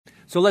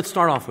So let's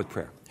start off with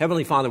prayer.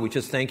 Heavenly Father, we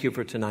just thank you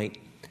for tonight.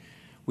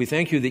 We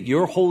thank you that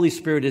your Holy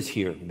Spirit is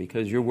here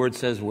because your word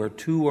says where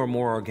two or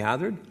more are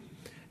gathered,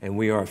 and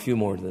we are a few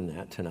more than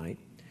that tonight.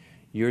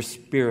 Your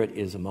Spirit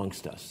is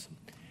amongst us.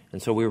 And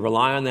so we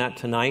rely on that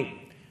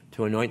tonight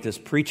to anoint this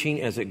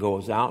preaching as it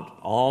goes out,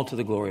 all to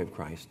the glory of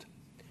Christ.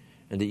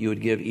 And that you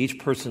would give each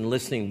person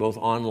listening, both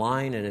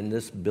online and in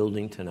this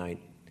building tonight,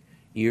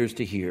 ears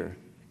to hear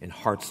and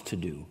hearts to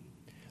do.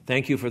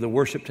 Thank you for the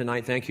worship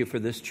tonight. Thank you for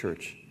this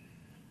church.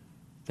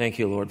 Thank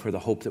you, Lord, for the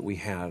hope that we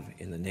have.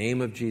 In the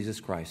name of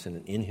Jesus Christ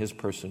and in his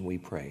person we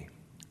pray.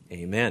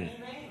 Amen.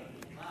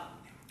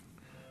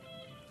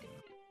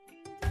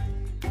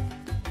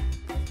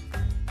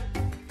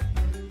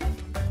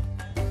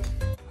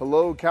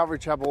 Hello, Calvary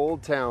Chapel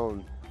Old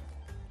Town.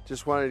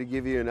 Just wanted to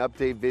give you an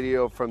update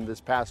video from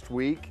this past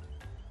week.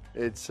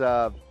 It's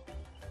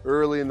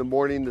early in the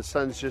morning. The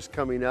sun's just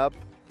coming up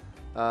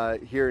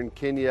here in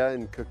Kenya,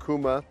 in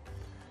Kakuma.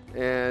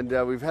 And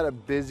we've had a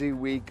busy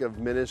week of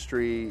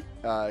ministry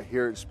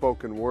here at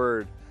Spoken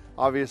Word.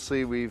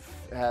 Obviously, we've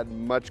had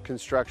much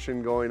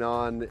construction going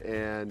on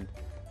and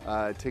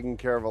taking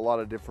care of a lot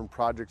of different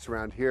projects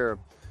around here.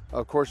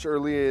 Of course,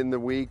 early in the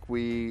week,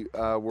 we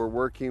were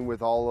working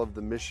with all of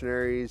the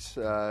missionaries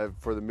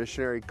for the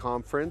missionary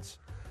conference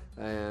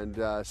and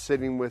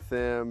sitting with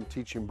them,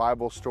 teaching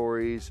Bible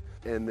stories,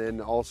 and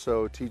then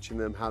also teaching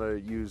them how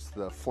to use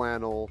the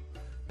flannel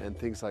and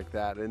things like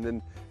that. And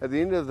then at the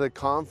end of the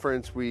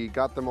conference, we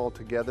got them all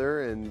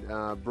together and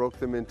broke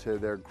them into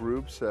their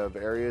groups of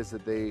areas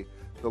that the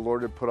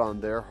Lord had put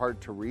on their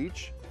heart to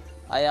reach.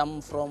 I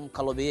am from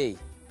Kalobeyei.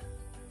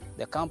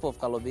 The camp of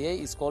Kalobeyei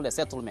is called a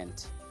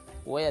settlement,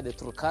 where the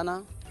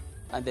Turkana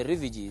and the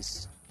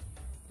refugees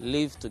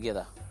live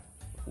together.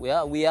 We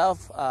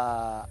have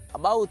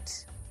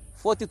about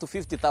 40 to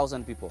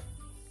 50,000 people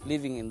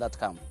living in that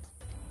camp.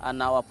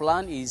 And our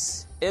plan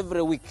is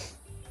every week,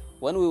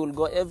 when we will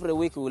go every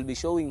week, we will be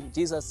showing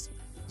Jesus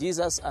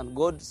and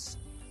God's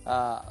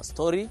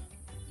story.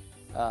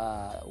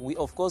 We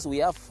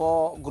have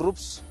 4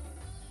 groups.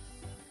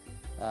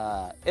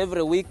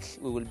 Every week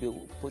we will be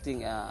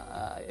putting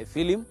a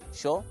film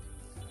show.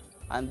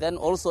 And then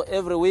also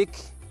every week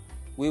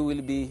we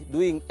will be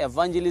doing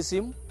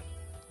evangelism.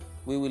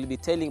 We will be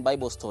telling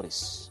Bible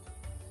stories.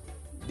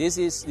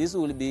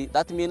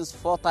 That means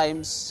 4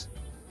 times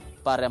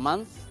per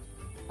month,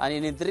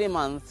 and in 3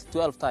 months,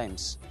 12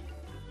 times.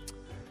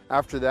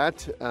 After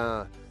that,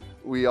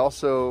 we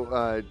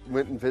also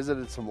went and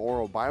visited some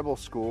Oral Bible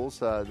schools.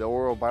 The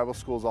Oral Bible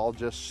schools all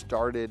just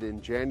started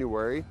in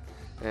January,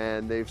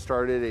 and they've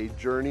started a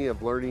journey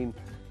of learning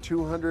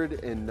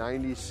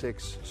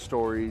 296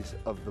 stories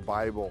of the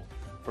Bible,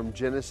 from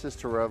Genesis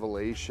to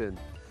Revelation.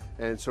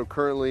 And so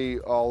currently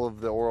all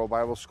of the Oral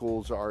Bible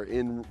schools are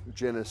in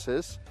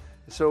Genesis.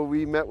 So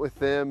we met with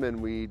them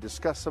and we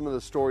discussed some of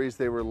the stories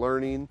they were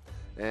learning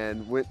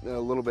and went a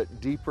little bit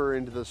deeper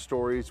into the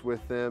stories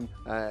with them.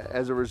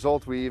 As a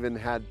result, we even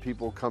had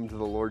people come to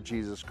the Lord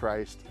Jesus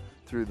Christ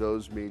through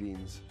those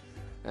meetings.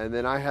 And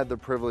then I had the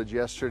privilege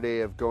yesterday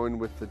of going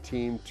with the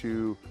team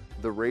to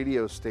the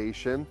radio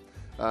station.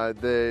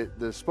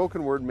 The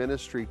Spoken Word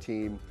Ministry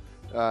team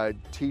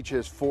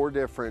teaches 4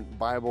 different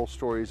Bible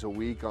stories a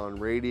week on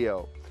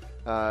radio.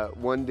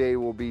 One day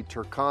will be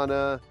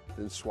Turkana,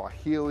 then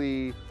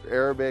Swahili,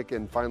 Arabic,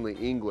 and finally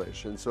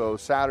English. And so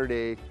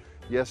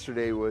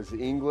yesterday was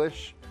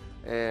English,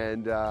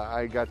 and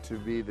I got to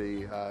be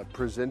the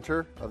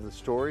presenter of the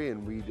story,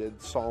 and we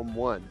did Psalm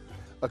 1.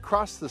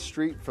 Across the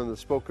street from the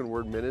Spoken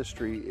Word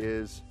Ministry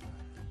is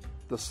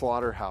the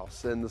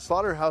slaughterhouse, and the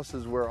slaughterhouse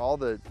is where all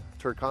the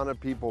Turkana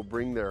people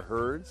bring their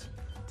herds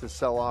to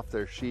sell off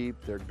their sheep,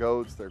 their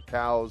goats, their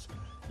cows,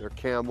 their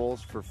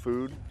camels for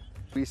food.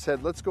 We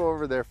said, let's go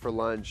over there for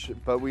lunch,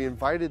 but we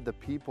invited the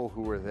people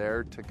who were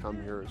there to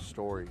come hear a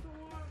story.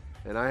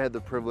 And I had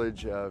the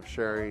privilege of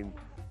sharing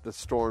the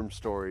storm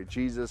story,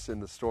 Jesus in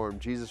the storm,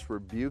 Jesus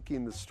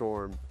rebuking the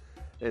storm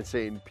and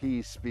saying,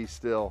 peace, be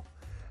still.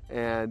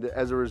 And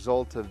as a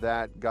result of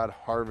that, God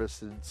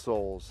harvested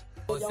souls.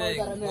 I was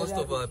saying most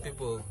of our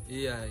people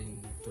here in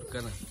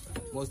Turkana,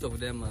 most of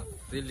them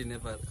really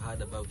never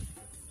heard about it.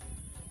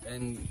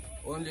 And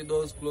only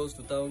those close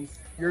to towns.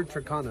 You're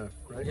Turkana,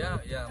 right? Yeah,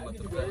 I'm a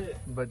Turkana.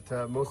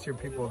 But most of your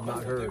people have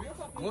not heard.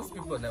 Most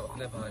people never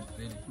heard,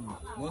 really.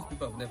 Most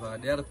people have never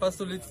heard. They are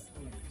pastoralists,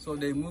 so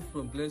they move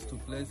from place to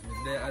place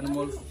with their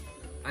animals,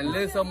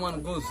 unless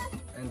someone goes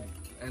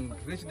and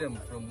reach them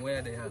from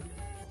where they are.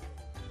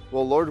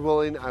 Well, Lord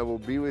willing, I will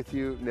be with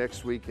you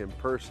next week in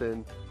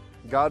person.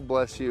 God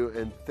bless you,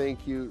 and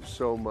thank you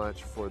so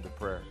much for the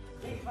prayer.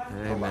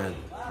 Amen.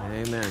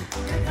 Amen.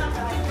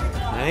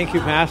 Thank you,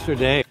 Pastor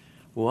Dave.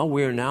 Well,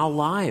 we're now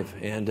live,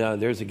 and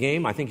there's a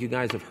game. I think you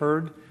guys have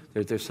heard.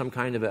 There's some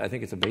kind of I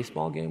think it's a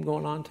baseball game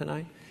going on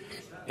tonight.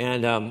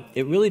 And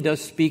it really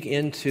does speak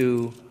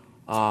into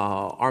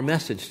our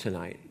message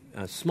tonight,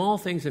 small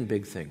things and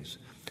big things.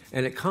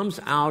 And it comes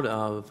out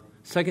of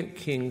 2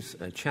 Kings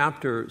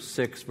chapter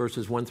 6,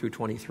 verses 1 through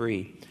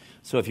 23.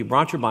 So if you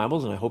brought your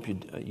Bibles, and I hope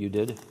you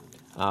did,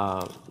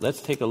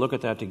 Let's take a look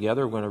at that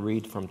together. We're going to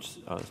read from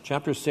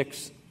chapter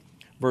 6,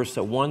 verse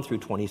 1 through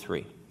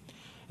 23.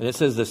 And it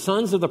says, "The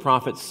sons of the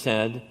prophets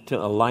said to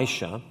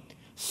Elisha,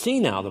 'See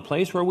now, the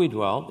place where we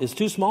dwell is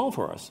too small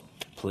for us.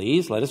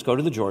 Please let us go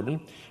to the Jordan,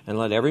 and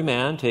let every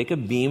man take a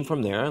beam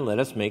from there, and let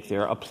us make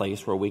there a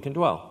place where we can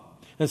dwell.'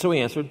 And so he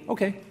answered,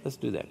 'Okay, let's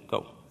do that.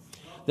 Go.'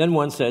 Then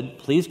one said,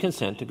 'Please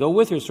consent to go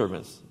with your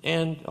servants.'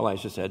 And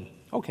Elisha said,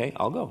 'Okay,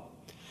 I'll go.'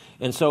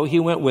 And so he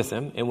went with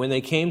them, and when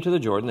they came to the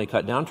Jordan, they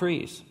cut down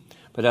trees.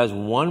 But as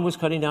one was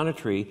cutting down a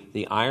tree,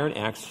 the iron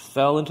axe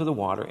fell into the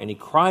water, and he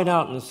cried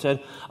out and said,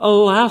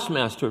 'Alas,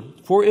 master,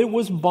 for it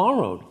was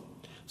borrowed.'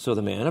 So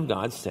the man of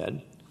God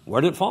said,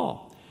 'Where did it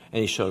fall?' And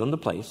he showed him the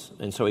place.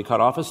 And so he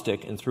cut off a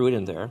stick and threw it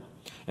in there,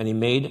 and he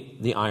made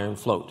the iron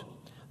float.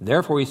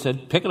 Therefore he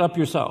said, 'Pick it up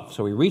yourself.'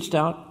 So he reached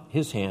out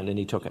his hand, and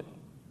he took it."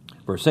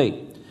 Verse 8,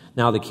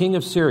 "Now the king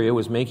of Syria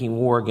was making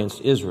war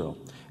against Israel,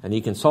 and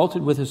he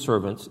consulted with his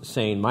servants,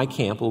 saying, 'My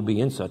camp will be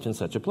in such and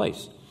such a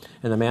place.'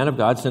 And the man of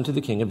God sent to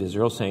the king of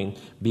Israel, saying,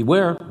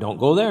 'Beware, don't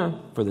go there,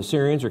 for the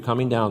Syrians are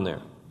coming down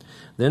there.'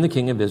 Then the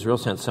king of Israel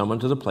sent someone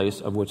to the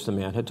place of which the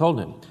man had told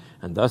him.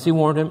 And thus he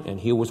warned him, and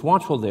he was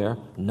watchful there,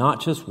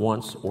 not just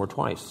once or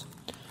twice.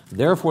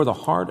 Therefore the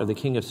heart of the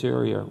king of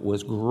Syria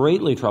was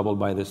greatly troubled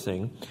by this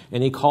thing,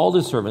 and he called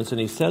his servants,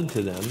 and he said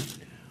to them,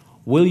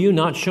 'Will you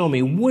not show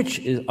me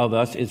which of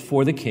us is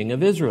for the king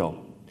of Israel?'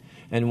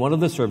 And one of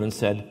the servants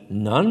said,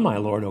 'None, my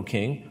lord, O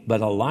king,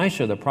 but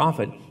Elisha the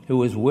prophet,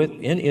 who is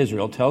in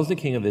Israel, tells the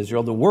king of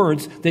Israel the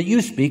words that you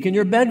speak in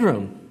your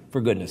bedroom, for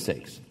goodness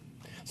sakes.'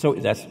 So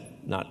that's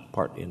not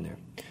part in there.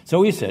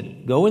 So he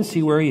said, 'Go and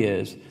see where he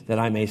is, that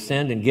I may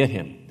send and get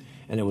him.'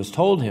 And it was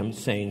told him,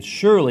 saying,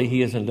 'Surely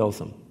he is in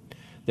Dothan.'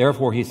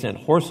 Therefore he sent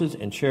horses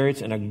and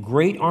chariots and a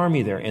great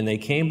army there, and they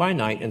came by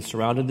night and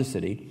surrounded the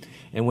city.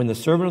 And when the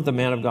servant of the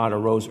man of God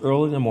arose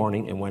early in the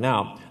morning and went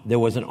out, there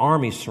was an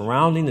army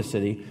surrounding the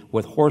city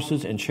with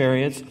horses and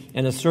chariots.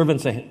 And the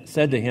servant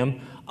said to him,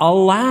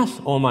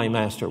 'Alas, O my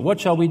master, what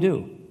shall we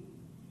do?'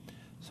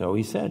 So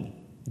he said,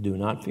 'Do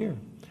not fear,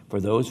 for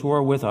those who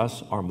are with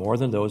us are more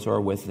than those who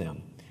are with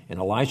them.' And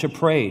Elisha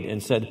prayed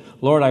and said,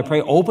 'Lord, I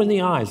pray, open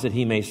the eyes that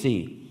he may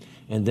see.'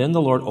 And then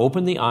the Lord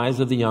opened the eyes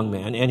of the young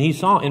man, and he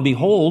saw, and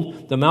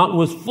behold, the mountain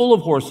was full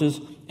of horses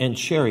and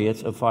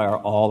chariots of fire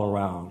all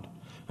around.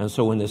 And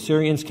so when the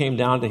Syrians came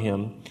down to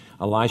him,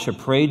 Elisha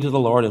prayed to the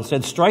Lord and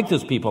said, 'Strike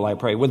this people, I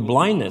pray, with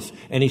blindness.'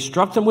 And he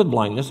struck them with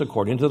blindness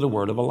according to the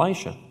word of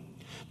Elisha.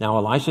 Now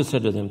Elisha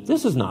said to them,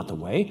 'This is not the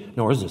way,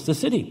 nor is this the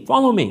city.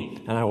 Follow me,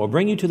 and I will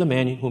bring you to the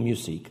man whom you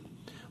seek.'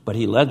 But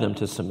he led them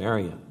to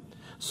Samaria.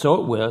 So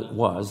it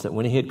was that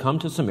when he had come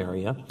to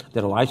Samaria,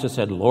 that Elisha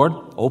said, 'Lord,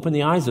 open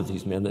the eyes of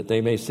these men that they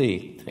may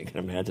see.'" I can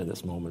imagine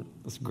this moment.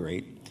 It's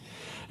great.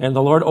 "And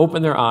the Lord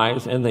opened their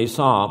eyes, and they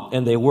saw,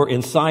 and they were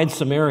inside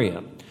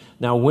Samaria.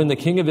 Now when the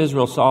king of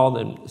Israel saw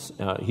them,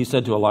 he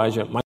said to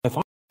Elijah, 'My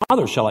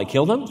father, shall I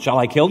kill them? Shall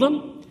I kill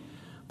them?'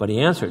 But he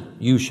answered,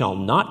 'You shall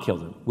not kill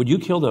them. Would you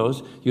kill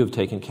those you have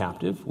taken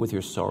captive with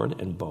your sword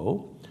and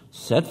bow?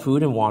 Set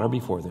food and water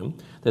before them,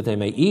 that they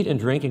may eat and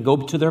drink and go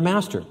to their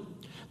master.'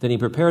 Then he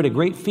prepared a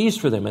great feast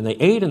for them, and they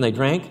ate and they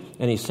drank,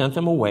 and he sent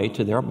them away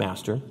to their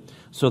master.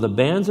 So the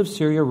bands of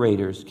Syria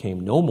raiders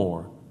came no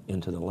more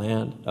into the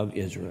land of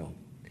Israel."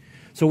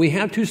 So we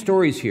have two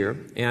stories here,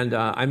 and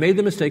I made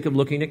the mistake of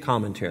looking at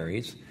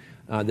commentaries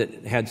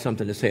that had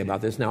something to say about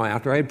this. Now,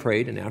 after I had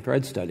prayed and after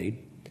I'd studied,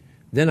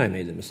 then I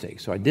made the mistake.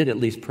 So I did at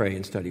least pray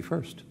and study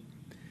first.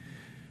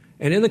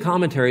 And in the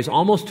commentaries,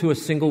 almost to a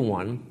single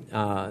one,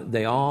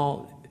 they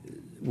all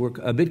were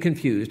a bit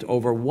confused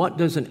over what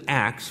does an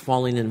axe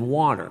falling in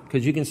water.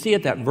 Because you can see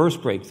at that verse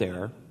break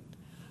there,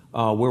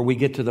 where we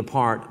get to the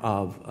part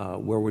of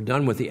where we're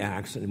done with the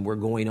axe and we're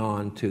going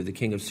on to the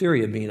king of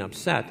Syria being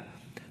upset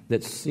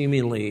that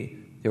seemingly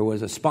there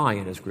was a spy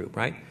in his group,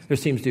 right? There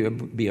seems to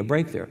be a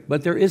break there.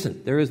 But there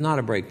isn't. There is not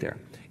a break there.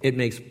 It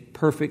makes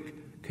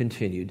perfect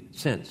continued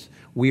sense.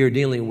 We are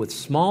dealing with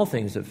small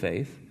things of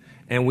faith,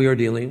 and we are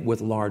dealing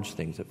with large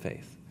things of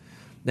faith.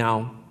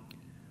 Now,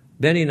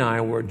 Benny and I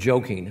were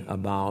joking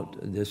about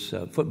this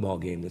football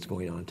game that's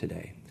going on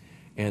today.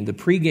 And the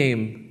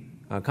pregame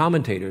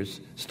commentators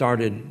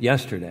started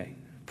yesterday,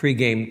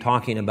 pregame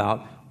talking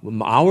about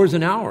hours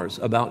and hours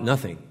about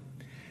nothing.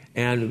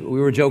 And we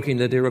were joking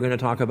that they were going to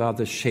talk about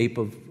the shape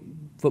of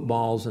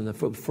footballs and the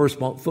first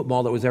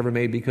football that was ever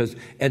made, because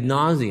ad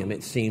nauseum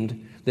it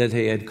seemed that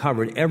they had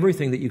covered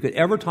everything that you could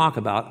ever talk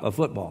about of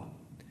football.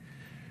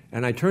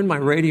 And I turned my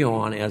radio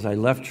on as I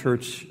left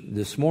church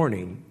this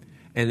morning,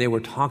 and they were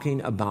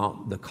talking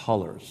about the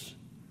colors.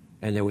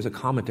 And there was a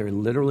commentary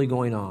literally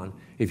going on.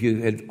 If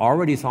you had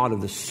already thought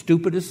of the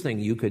stupidest thing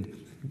you could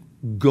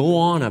go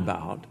on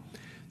about,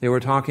 they were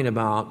talking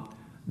about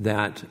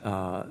that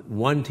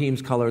one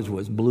team's colors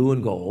was blue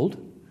and gold,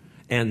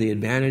 and the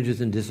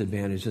advantages and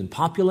disadvantages and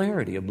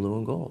popularity of blue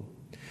and gold.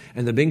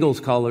 And the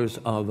Bengals' colors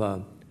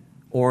of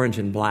orange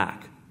and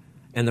black,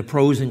 and the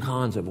pros and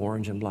cons of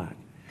orange and black.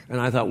 And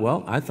I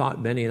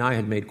thought Benny and I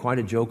had made quite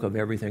a joke of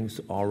everything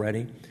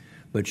already,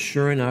 but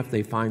sure enough,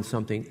 they find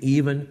something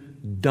even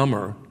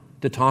dumber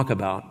to talk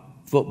about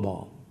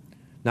football.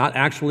 Not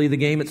actually the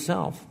game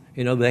itself.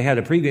 You know, they had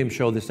a pregame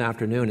show this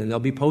afternoon, and there'll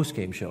be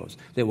postgame shows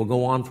that will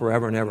go on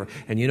forever and ever.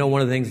 And you know,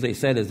 one of the things they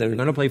said is they're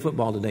going to play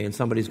football today, and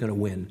somebody's going to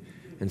win,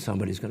 and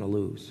somebody's going to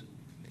lose.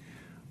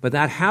 But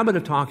that habit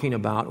of talking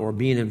about or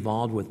being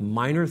involved with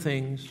minor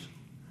things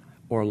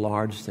or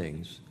large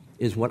things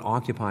is what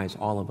occupies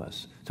all of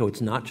us. So it's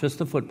not just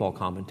the football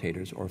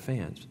commentators or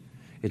fans.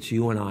 It's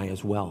you and I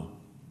as well.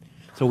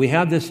 So we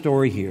have this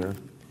story here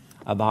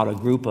about a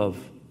group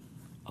of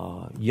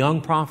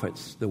young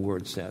prophets, the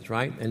word says,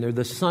 right? And they're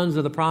the sons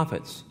of the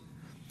prophets.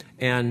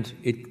 And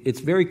it's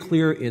very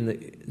clear in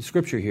the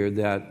scripture here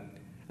that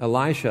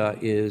Elisha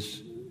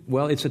is,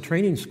 well, it's a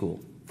training school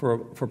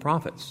for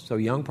prophets. So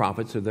young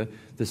prophets are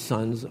the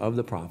sons of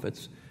the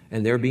prophets,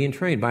 and they're being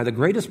trained by the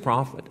greatest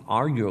prophet,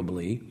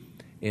 arguably,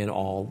 in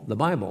all the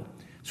Bible.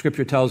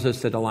 Scripture tells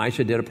us that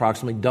Elisha did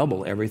approximately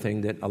double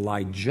everything that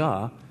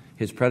Elijah,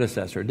 his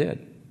predecessor,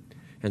 did.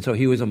 And so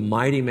he was a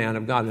mighty man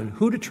of God. And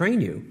who to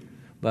train you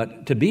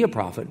but to be a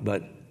prophet,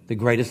 but the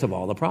greatest of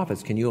all the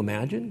prophets? Can you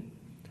imagine?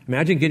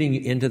 Imagine getting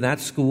into that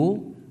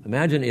school.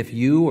 Imagine if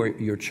you or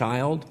your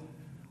child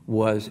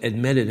was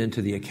admitted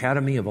into the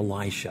Academy of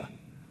Elisha.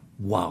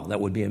 Wow,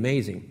 that would be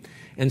amazing.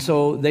 And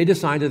so they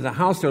decided the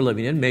house they're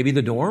living in, maybe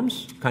the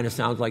dorms, kind of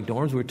sounds like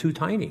dorms, were too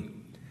tiny.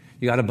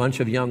 You got a bunch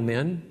of young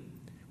men,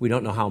 we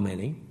don't know how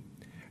many,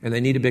 and they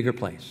need a bigger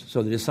place.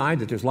 So they decide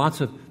that there's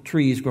lots of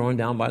trees growing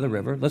down by the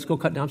river. Let's go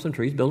cut down some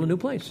trees, build a new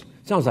place.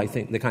 Sounds like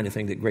the kind of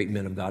thing that great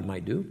men of God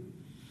might do.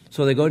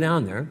 So they go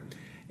down there,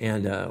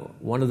 and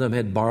one of them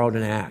had borrowed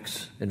an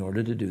axe in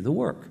order to do the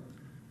work.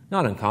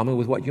 Not uncommon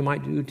with what you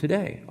might do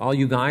today. All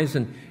you guys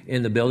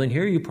in the building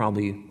here,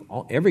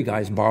 every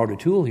guy's borrowed a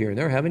tool here and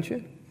there, haven't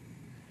you?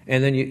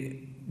 And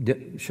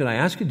then should I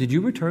ask you, did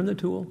you return the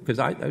tool? Because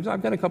I've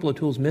got a couple of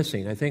tools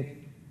missing. I think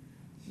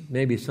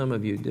maybe some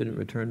of you didn't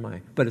return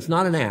mine. But it's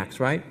not an axe,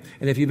 right?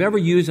 And if you've ever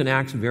used an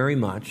axe very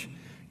much,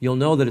 you'll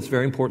know that it's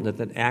very important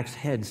that axe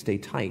head stay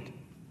tight,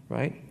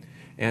 right?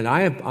 And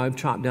I've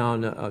chopped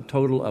down a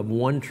total of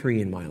 1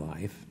 tree in my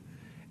life,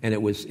 and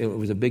it was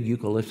a big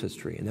eucalyptus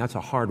tree, and that's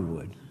a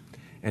hardwood.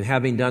 And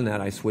having done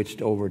that, I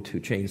switched over to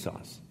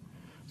chainsaws.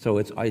 So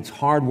it's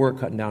hard work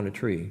cutting down a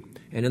tree.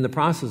 And in the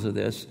process of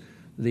this,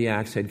 the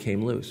axe head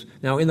came loose.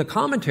 Now, in the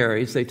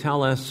commentaries, they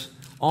tell us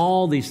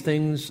all these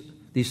things,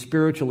 these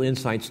spiritual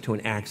insights to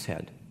an axe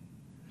head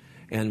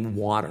and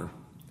water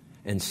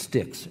and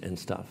sticks and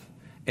stuff.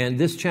 And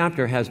this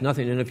chapter has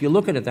nothing. And if you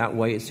look at it that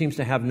way, it seems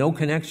to have no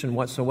connection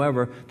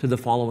whatsoever to the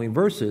following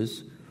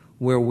verses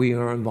where we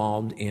are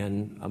involved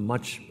in a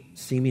much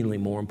seemingly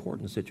more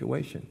important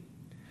situation.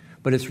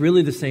 But it's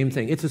really the same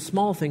thing. It's a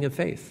small thing of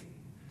faith.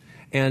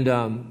 And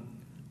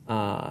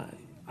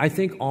I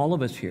think all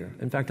of us here,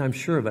 in fact, I'm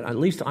sure of it, at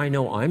least I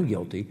know I'm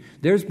guilty.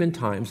 There's been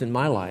times in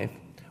my life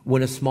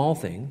when a small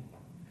thing,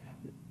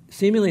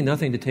 seemingly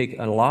nothing to take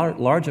a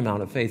large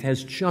amount of faith,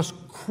 has just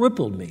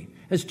crippled me,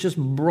 has just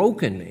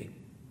broken me,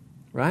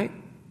 right?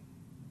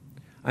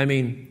 I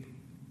mean,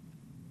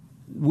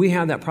 we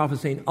have that prophet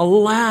saying,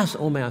 "Alas,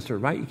 O Master,"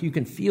 right? You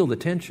can feel the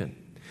tension.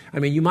 I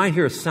mean, you might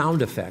hear a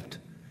sound effect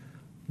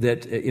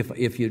that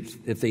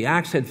if the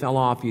axe head fell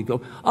off, you'd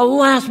go,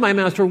 "Alas, my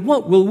master,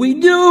 what will we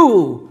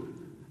do?"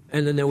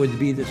 And then there would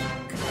be this,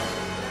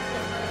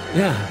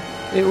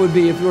 it would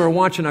be, if you were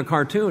watching a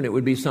cartoon, it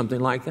would be something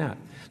like that.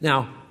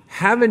 Now,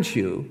 haven't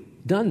you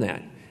done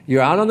that?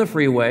 You're out on the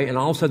freeway, and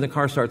all of a sudden the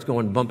car starts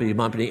going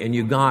bumpity-bumpity, and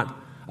you got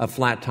a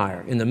flat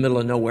tire in the middle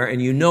of nowhere, and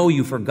you know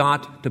you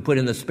forgot to put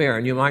in the spare,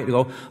 and you might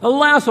go,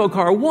 "Alas, O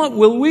car, what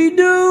will we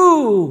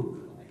do?"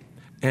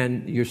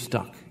 And you're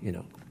stuck,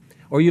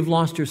 Or you've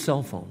lost your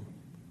cell phone,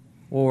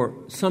 or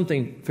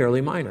something fairly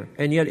minor,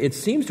 and yet it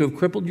seems to have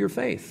crippled your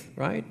faith,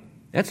 right?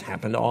 That's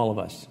happened to all of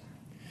us.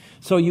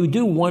 So you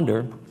do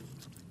wonder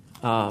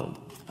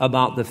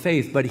about the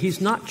faith, but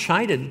he's not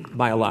chided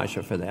by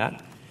Elisha for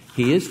that.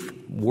 He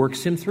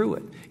works him through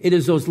it. It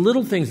is those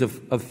little things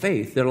of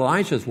faith that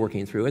Elisha is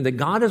working through and that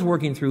God is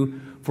working through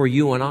for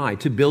you and I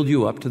to build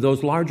you up to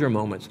those larger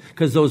moments,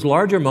 because those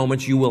larger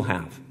moments you will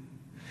have.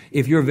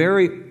 If you're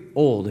very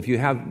old, if you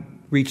have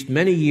reached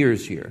many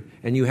years here,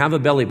 and you have a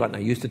belly button, I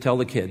used to tell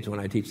the kids when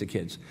I teach the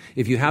kids,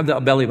 if you have the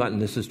belly button,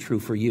 this is true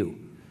for you.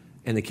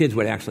 And the kids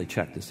would actually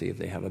check to see if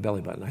they have a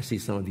belly button. I see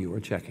some of you are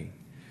checking.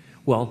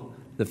 Well,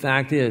 the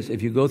fact is,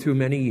 if you go through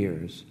many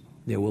years,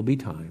 there will be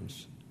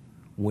times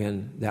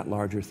when that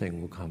larger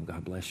thing will come.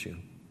 God bless you.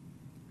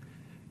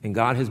 And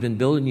God has been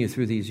building you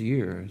through these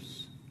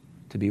years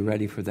to be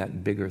ready for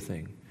that bigger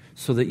thing,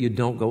 so that you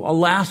don't go,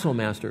 "Alas, O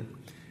Master."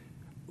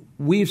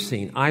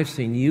 I've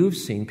seen, you've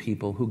seen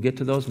people who get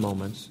to those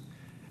moments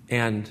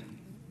and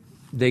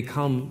they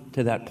come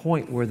to that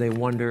point where they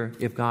wonder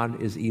if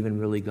God is even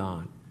really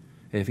God,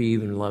 if he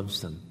even loves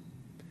them.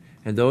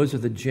 And those are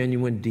the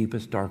genuine,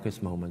 deepest,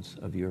 darkest moments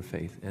of your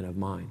faith and of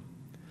mine.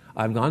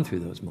 I've gone through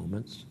those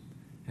moments,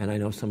 and I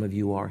know some of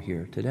you are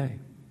here today.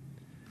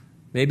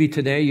 Maybe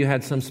today you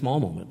had some small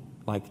moment,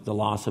 like the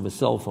loss of a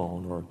cell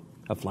phone or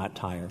a flat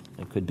tire.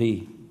 It could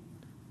be.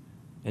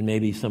 And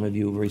maybe some of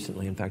you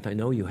recently, in fact, I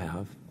know you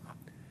have,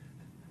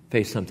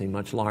 face something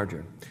much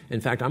larger.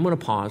 In fact, I'm going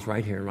to pause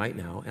right here, right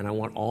now, and I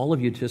want all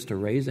of you just to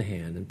raise a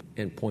hand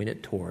and point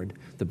it toward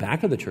the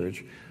back of the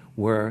church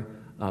where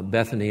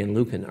Bethany and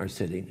Lucan are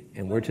sitting,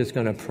 and we're just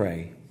going to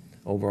pray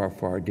for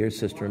our dear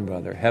sister and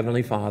brother.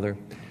 Heavenly Father,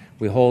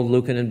 we hold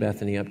Lucan and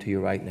Bethany up to you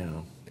right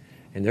now,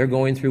 and they're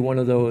going through one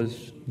of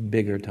those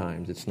bigger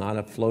times. It's not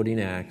a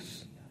floating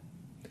axe,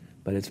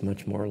 but it's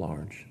much more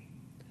large,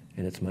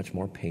 and it's much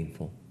more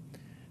painful.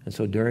 And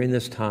so during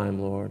this time,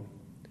 Lord,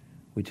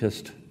 we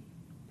just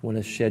want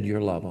to shed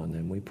your love on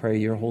them. We pray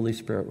your Holy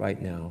Spirit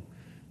right now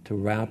to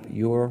wrap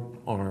your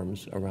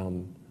arms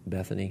around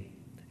Bethany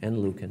and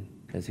Lucan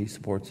as he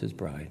supports his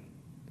bride.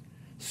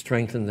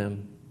 Strengthen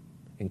them,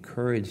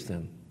 encourage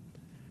them,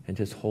 and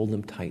just hold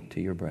them tight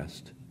to your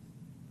breast.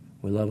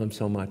 We love them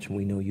so much, and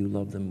we know you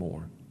love them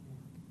more.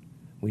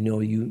 We know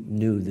you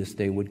knew this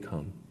day would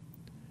come,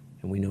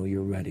 and we know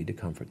you're ready to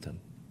comfort them.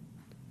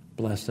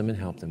 Bless them and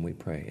help them, we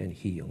pray, and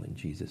heal in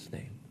Jesus'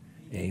 name.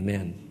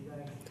 Amen.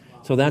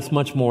 So that's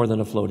much more than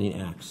a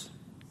floating axe.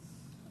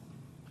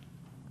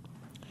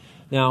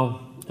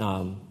 Now,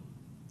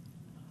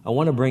 I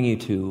want to bring you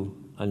to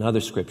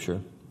another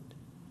scripture,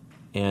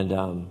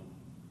 and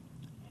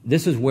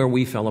this is where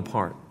we fell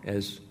apart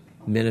as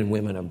men and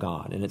women of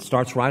God, and it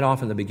starts right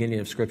off in the beginning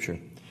of Scripture.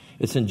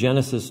 It's in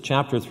Genesis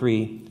chapter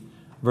 3,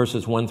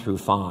 verses 1 through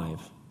 5.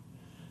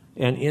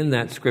 And in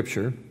that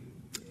Scripture,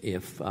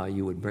 if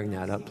you would bring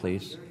that up,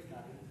 please,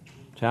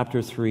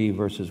 chapter 3,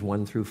 verses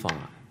 1 through 5.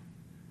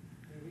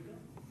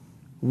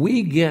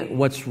 We get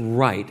what's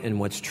right and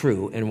what's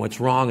true and what's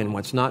wrong and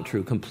what's not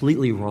true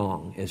completely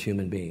wrong as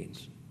human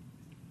beings.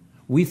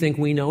 We think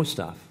we know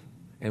stuff,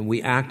 and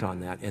we act on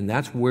that, and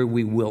that's where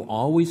we will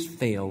always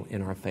fail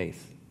in our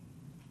faith.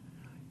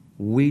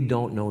 We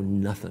don't know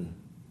nothing.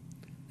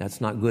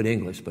 That's not good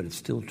English, but it's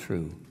still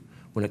true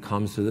when it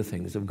comes to the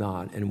things of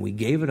God, and we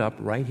gave it up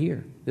right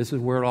here. This is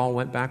where it all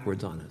went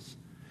backwards on us.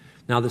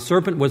 Now the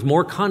serpent was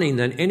more cunning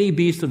than any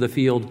beast of the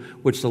field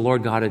which the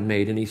Lord God had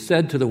made, and he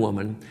said to the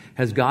woman,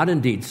 has God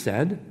indeed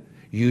said,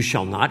 you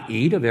shall not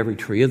eat of every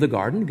tree of the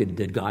garden?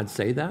 Did God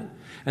say that?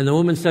 And the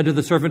woman said to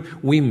the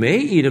serpent, we may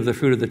eat of the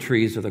fruit of the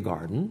trees of the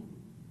garden.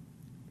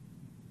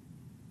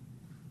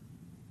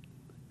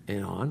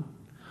 And on.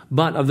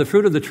 But of the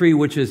fruit of the tree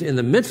which is in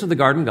the midst of the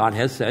garden, God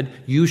has said,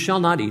 you shall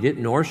not eat it,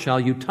 nor shall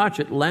you touch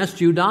it,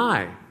 lest you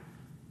die.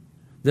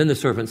 Then the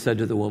serpent said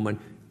to the woman,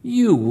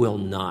 you will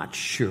not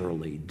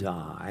surely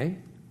die.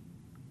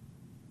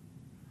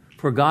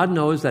 For God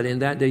knows that in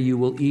that day you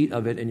will eat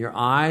of it, and your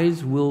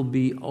eyes will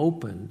be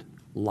opened,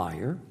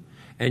 liar,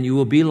 and you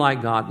will be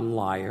like God,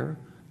 liar,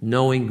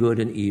 knowing good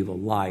and evil,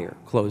 liar.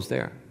 Close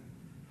there.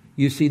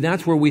 You see,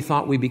 that's where we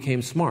thought we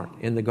became smart,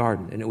 in the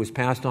garden, and it was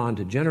passed on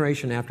to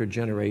generation after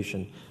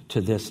generation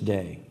to this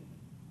day.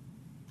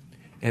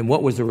 And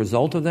what was the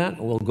result of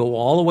that? We'll go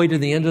all the way to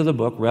the end of the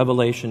book,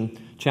 Revelation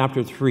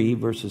chapter 3,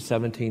 verses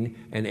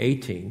 17 and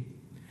 18,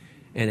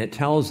 and it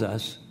tells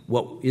us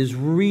what is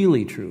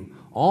really true.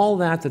 All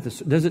that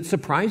does it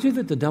surprise you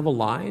that the devil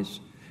lies?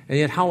 And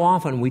yet how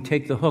often we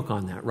take the hook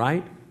on that,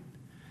 right?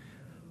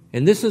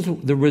 And this is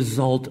the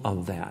result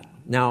of that.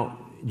 Now,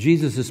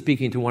 Jesus is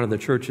speaking to one of the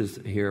churches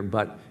here,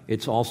 but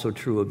it's also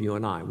true of you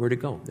and I. Where'd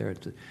it go? There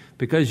it is.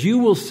 Because you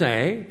will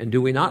say, and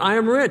do we not, I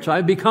am rich, I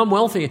have become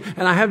wealthy,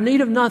 and I have need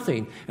of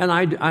nothing.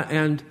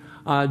 And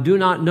do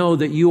not know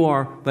that you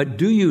are, but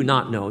do you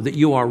not know that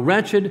you are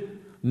wretched,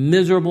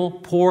 miserable,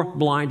 poor,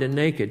 blind, and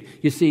naked?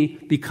 You see,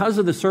 because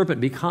of the serpent,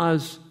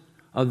 because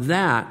of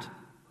that,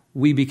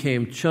 we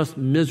became just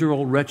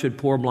miserable, wretched,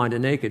 poor, blind,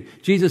 and naked.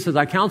 Jesus says,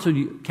 I counsel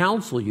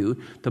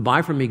you to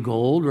buy from me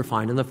gold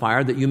refined in the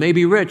fire, that you may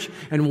be rich,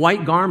 and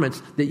white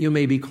garments, that you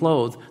may be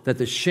clothed, that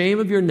the shame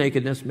of your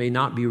nakedness may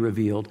not be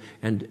revealed,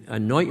 and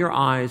anoint your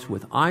eyes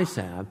with eye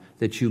salve,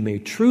 that you may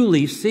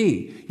truly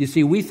see. You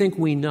see, we think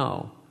we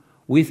know.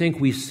 We think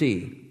we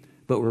see,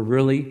 but we're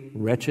really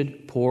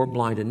wretched, poor,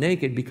 blind, and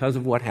naked because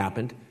of what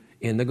happened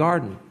in the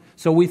garden.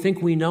 So we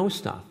think we know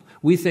stuff.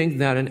 We think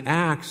that an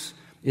axe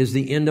is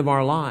the end of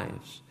our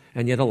lives.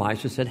 And yet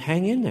Elisha said,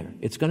 hang in there.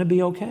 It's going to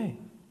be okay.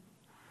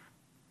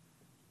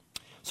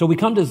 So we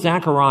come to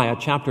Zechariah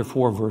chapter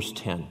 4, verse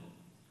 10.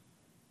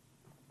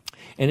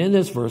 And in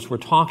this verse, we're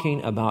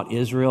talking about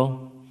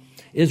Israel.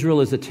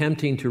 Israel is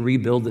attempting to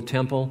rebuild the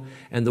temple,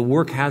 and the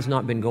work has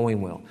not been going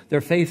well.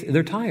 They're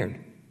tired.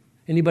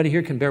 Anybody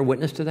here can bear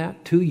witness to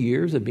that? 2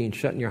 years of being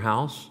shut in your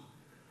house,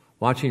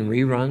 watching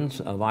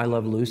reruns of I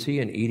Love Lucy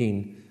and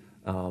eating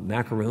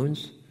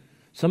macaroons.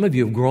 Some of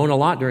you have grown a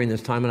lot during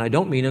this time, and I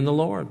don't mean in the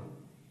Lord,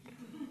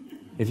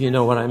 if you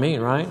know what I mean,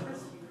 right?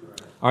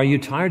 Are you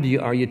tired?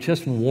 Are you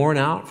just worn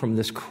out from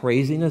this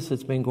craziness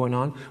that's been going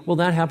on? Well,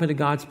 that happened to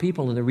God's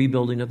people in the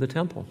rebuilding of the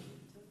temple.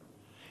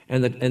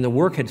 And the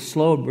work had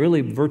slowed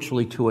really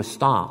virtually to a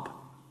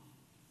stop.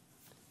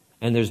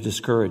 And there's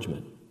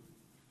discouragement.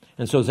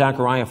 And so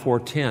Zechariah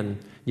 4:10,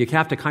 you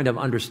have to kind of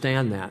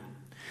understand that.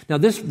 Now,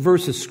 this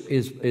verse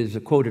is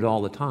quoted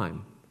all the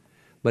time,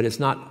 but it's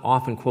not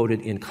often quoted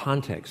in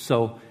context.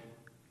 So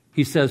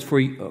he says, "For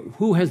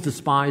who has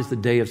despised the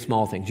day of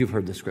small things?" You've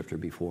heard the scripture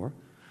before.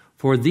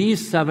 For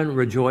these 7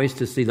 rejoice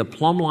to see the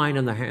plumb line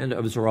in the hand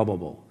of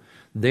Zerubbabel.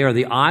 They are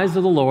the eyes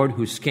of the Lord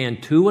who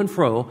scan to and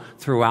fro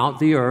throughout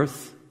the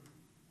earth,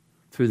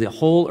 through the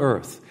whole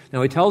earth.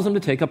 Now he tells them to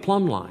take a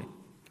plumb line,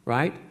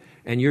 right?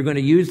 And you're going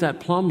to use that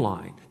plumb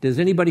line. Does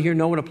anybody here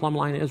know what a plumb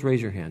line is?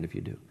 Raise your hand if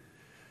you do.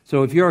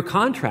 So if you're a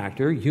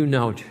contractor, you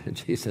know,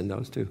 Jason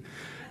knows too.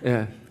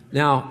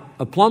 Now,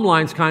 a plumb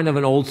line's kind of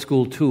an old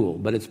school tool,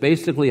 but it's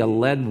basically a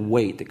lead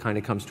weight that kind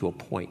of comes to a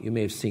point. You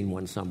may have seen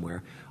one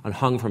somewhere,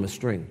 hung from a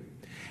string.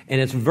 And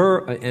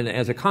and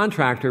as a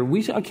contractor,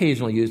 we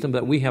occasionally use them,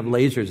 but we have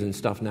lasers and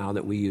stuff now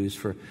that we use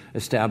for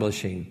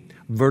establishing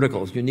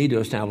verticals. You need to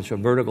establish a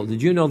vertical.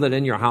 Did you know that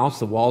in your house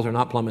the walls are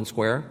not plumb and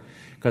square?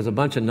 Because a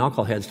bunch of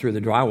knuckleheads threw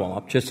the drywall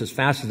up just as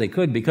fast as they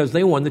could because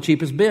they won the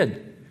cheapest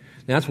bid.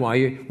 That's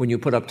why when you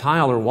put up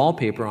tile or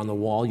wallpaper on the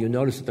wall, you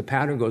notice that the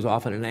pattern goes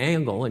off at an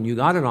angle, and you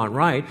got it on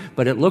right,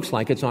 but it looks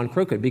like it's on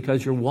crooked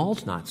because your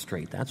wall's not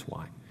straight. That's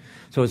why.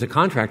 So as a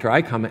contractor,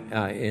 I come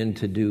in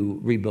to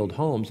rebuild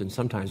homes and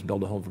sometimes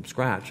build a home from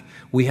scratch.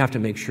 We have to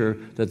make sure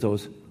that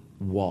those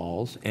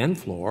walls and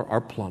floor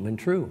are plumb and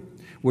true.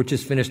 We're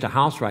just finished a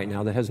house right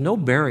now that has no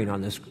bearing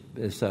on this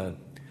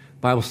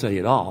Bible study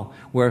at all,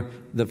 where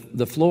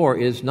the floor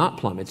is not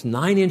plumb. It's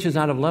 9 inches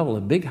out of level,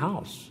 a big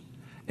house.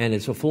 And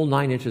it's a full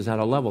 9 inches out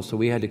of level, so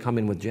we had to come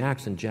in with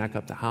jacks and jack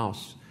up the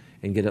house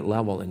and get it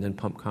level and then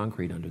pump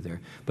concrete under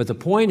there. But the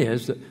point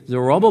is that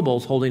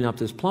Zerubbabel's holding up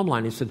this plumb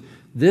line. He said,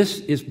 this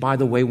is, by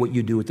the way, what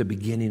you do at the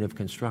beginning of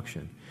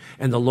construction.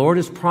 And the Lord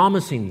is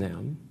promising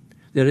them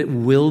that it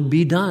will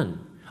be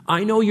done.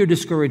 I know you're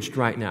discouraged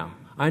right now.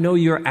 I know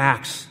your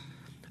axe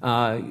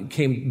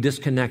came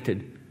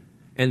disconnected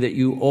and that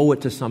you owe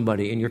it to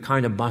somebody and you're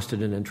kind of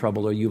busted and in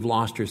trouble, or you've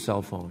lost your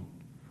cell phone,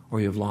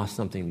 or you've lost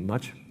something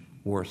much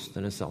worse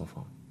than a cell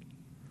phone.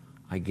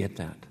 I get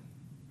that.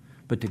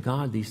 But to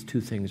God, these two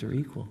things are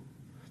equal.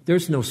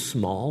 There's no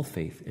small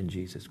faith in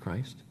Jesus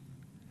Christ,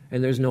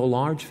 and there's no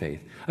large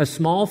faith. A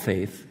small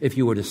faith, if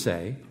you were to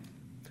say,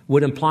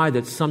 would imply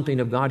that something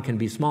of God can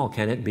be small.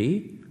 Can it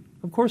be?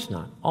 Of course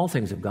not. All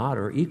things of God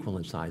are equal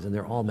in size, and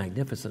they're all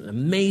magnificent,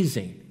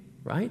 amazing,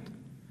 right?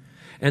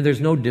 And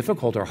there's no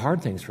difficult or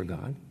hard things for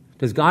God.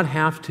 Does God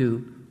have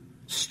to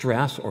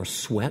stress or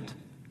sweat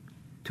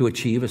to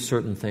achieve a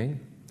certain thing?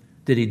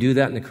 Did he do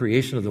that in the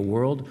creation of the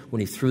world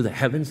when he threw the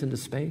heavens into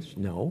space?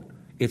 No,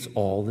 it's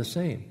all the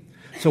same.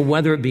 So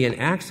whether it be an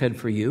axe head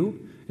for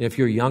you, and if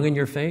you're young in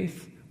your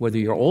faith, whether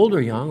you're old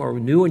or young or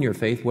new in your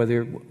faith,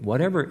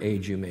 whatever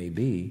age you may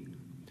be,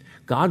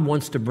 God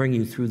wants to bring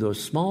you through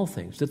those small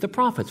things that the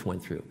prophets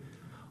went through.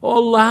 Oh,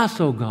 alas,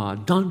 oh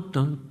God, dun,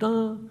 dun,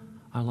 dun,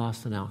 I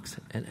lost an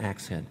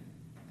axe head.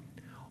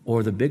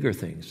 Or the bigger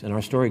things, and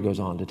our story goes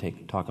on to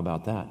talk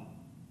about that.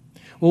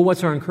 Well,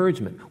 what's our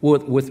encouragement? Well,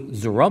 with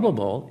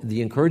Zerubbabel,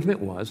 the encouragement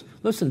was,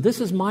 listen,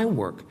 this is my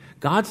work.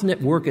 God's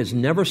work is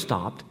never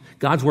stopped.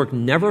 God's work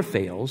never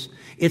fails.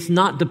 It's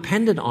not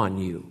dependent on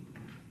you.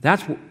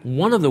 That's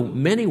one of the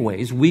many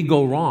ways we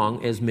go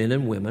wrong as men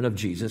and women of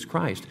Jesus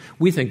Christ.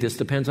 We think this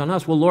depends on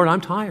us. Well, Lord, I'm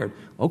tired.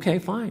 Okay,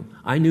 fine.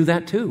 I knew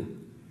that too.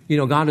 You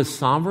know, God is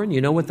sovereign. You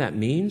know what that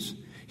means?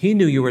 He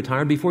knew you were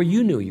tired before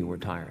you knew you were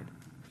tired.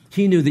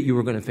 He knew that you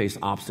were going to face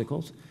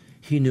obstacles.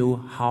 He knew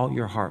how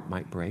your heart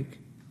might break.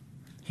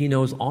 He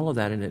knows all of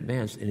that in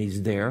advance, and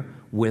he's there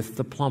with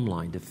the plumb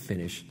line to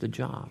finish the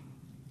job.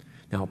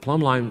 Now, a plumb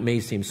line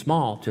may seem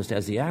small, just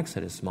as the axe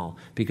head is small,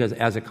 because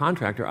as a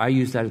contractor, I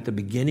use that at the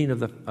beginning of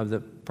the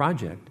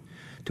project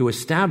to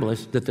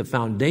establish that the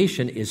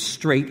foundation is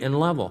straight and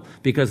level.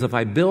 Because if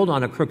I build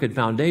on a crooked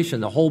foundation,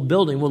 the whole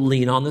building will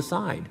lean on the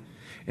side.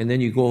 And then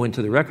you go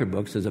into the record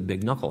books as a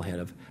big knucklehead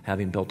of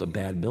having built a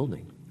bad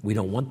building. We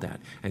don't want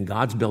that. And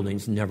God's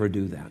buildings never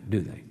do that,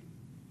 do they?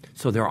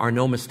 So there are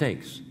no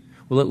mistakes.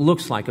 Well, it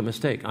looks like a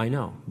mistake, I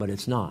know, but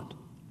it's not.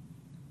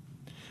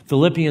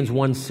 Philippians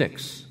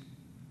 1:6.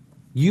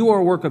 You are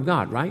a work of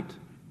God, right?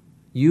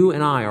 You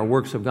and I are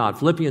works of God.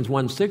 Philippians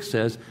 1:6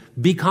 says,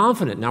 be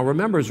confident. Now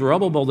remember,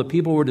 Zerubbabel, the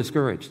people were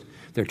discouraged.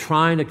 They're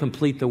trying to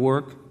complete the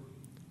work.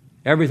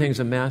 Everything's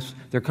a mess.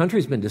 Their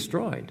country's been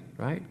destroyed,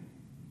 right?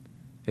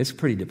 It's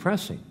pretty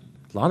depressing.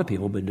 A lot of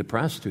people have been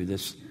depressed through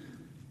this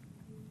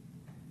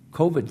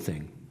COVID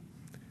thing.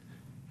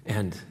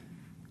 And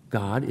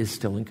God is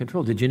still in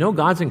control. Did you know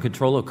God's in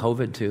control of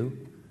COVID too?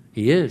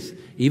 He is.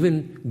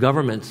 Even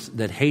governments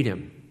that hate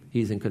him,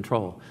 he's in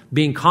control.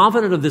 Being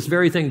confident of this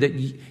very thing,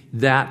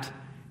 that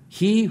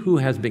he who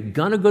has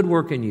begun a good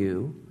work in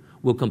you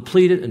will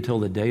complete it until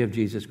the day of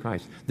Jesus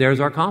Christ. There's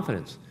our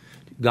confidence.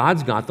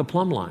 God's got the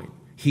plumb line.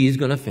 He's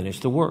going to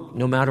finish the work,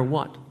 no matter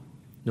what.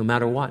 No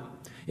matter what.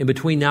 In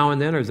between now and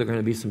then, is there going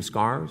to be some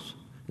scars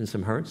and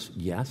some hurts?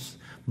 Yes.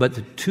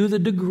 But to the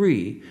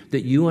degree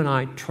that you and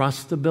I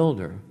trust the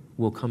builder,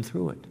 we'll come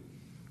through it.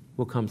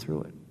 We'll come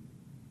through it.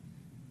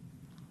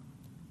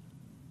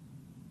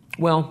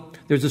 Well,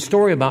 there's a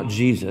story about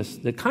Jesus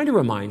that kind of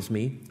reminds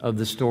me of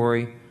the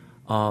story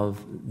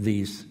of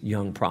these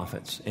young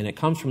prophets. And it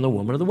comes from the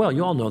woman of the well.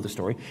 You all know the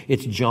story.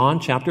 It's John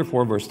chapter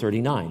 4, verse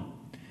 39.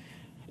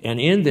 And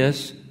in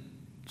this,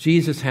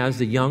 Jesus has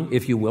the young,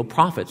 if you will,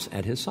 prophets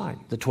at his side,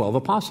 the 12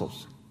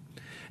 apostles.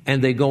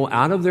 And they go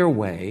out of their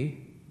way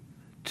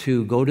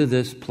to go to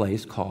this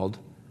place called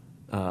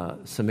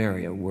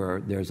Samaria,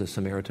 where there's a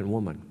Samaritan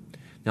woman.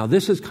 Now,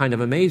 this is kind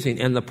of amazing.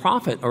 And the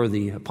prophet, or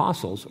the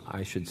apostles,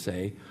 I should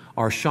say,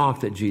 are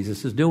shocked that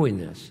Jesus is doing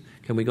this.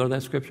 Can we go to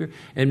that scripture?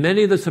 And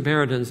many of the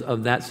Samaritans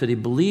of that city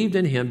believed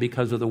in him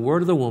because of the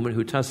word of the woman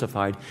who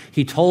testified,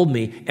 he told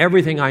me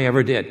everything I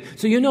ever did.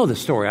 So you know the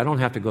story. I don't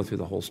have to go through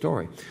the whole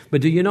story.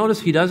 But do you notice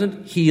he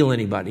doesn't heal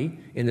anybody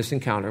in this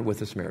encounter with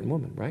the Samaritan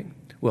woman, right?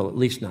 Well, at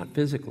least not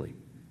physically.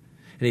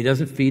 And he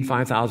doesn't feed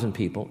 5,000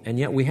 people. And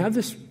yet we have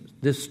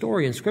this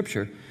story in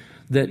Scripture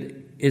that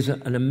is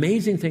an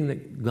amazing thing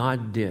that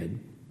God did.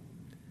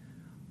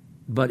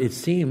 But it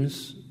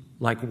seems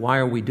like, why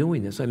are we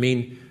doing this? I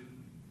mean,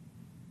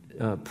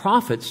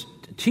 prophets,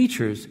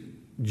 teachers,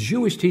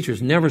 Jewish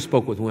teachers never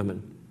spoke with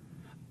women.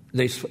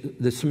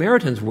 The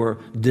Samaritans were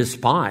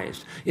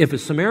despised. If a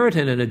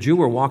Samaritan and a Jew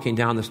were walking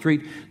down the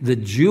street, the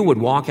Jew would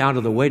walk out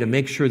of the way to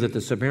make sure that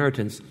the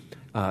Samaritans,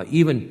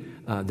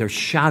 their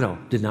shadow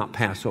did not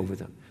pass over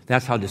them.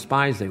 That's how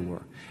despised they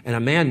were. And a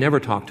man never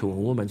talked to a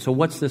woman. So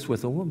what's this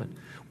with a woman?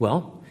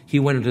 Well, he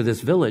went into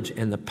this village,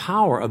 and the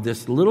power of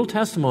this little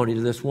testimony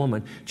to this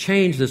woman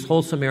changed this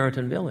whole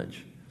Samaritan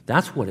village.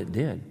 That's what it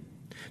did.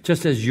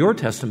 Just as your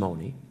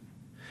testimony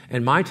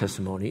and my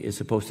testimony is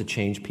supposed to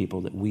change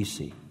people that we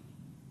see.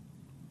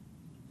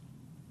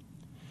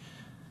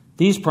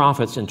 These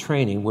prophets in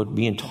training were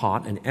being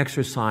taught an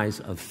exercise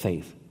of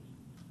faith,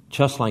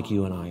 just like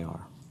you and I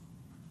are.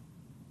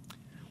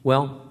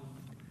 Well,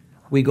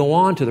 we go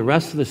on to the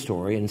rest of the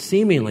story, and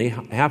seemingly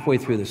halfway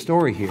through the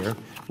story here,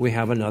 we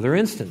have another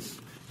instance.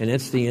 And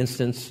it's the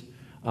instance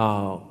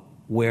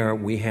where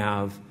we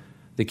have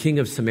the king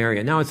of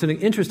Samaria. Now, it's an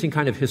interesting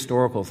kind of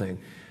historical thing.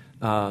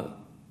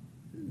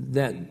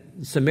 That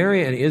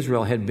Samaria and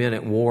Israel had been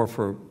at war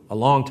for a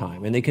long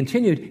time. And they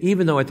continued,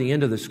 even though at the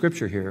end of the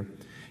scripture here,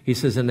 he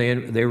says, and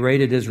they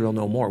raided Israel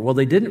no more. Well,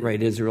 they didn't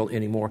raid Israel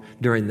anymore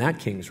during that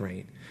king's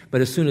reign.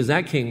 But as soon as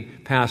that king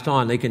passed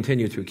on, they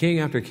continued through king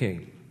after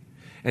king.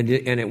 And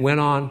it went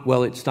on,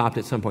 well, it stopped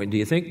at some point. Do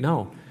you think?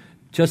 No.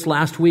 Just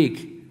last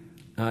week,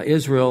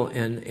 Israel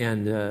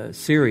and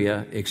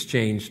Syria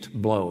exchanged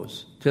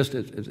blows. Just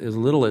as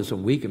little as a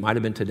week, it might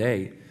have been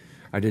today.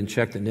 I didn't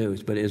check the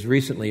news, but as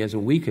recently as a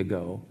week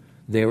ago,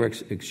 they were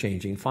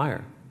exchanging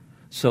fire.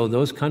 So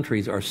those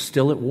countries are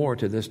still at war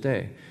to this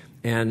day.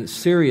 And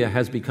Syria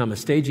has become a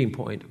staging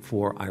point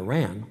for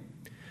Iran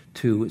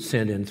to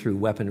send in through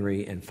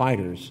weaponry and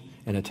fighters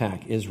and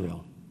attack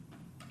Israel.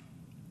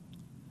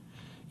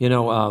 You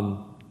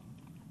know,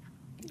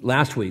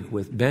 last week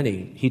with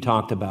Benny, he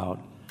talked about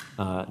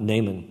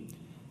Naaman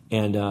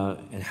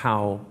and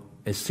how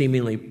a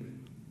seemingly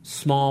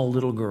small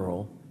little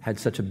girl had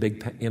such a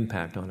big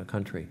impact on a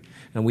country.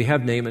 And we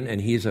have Naaman,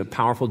 and he's a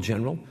powerful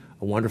general,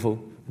 a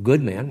wonderful,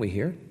 good man, we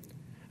hear,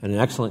 and an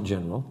excellent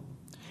general.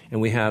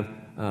 And we have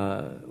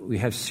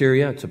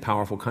Syria, it's a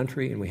powerful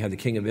country, and we have the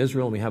king of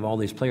Israel, and we have all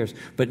these players.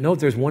 But note,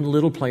 there's one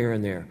little player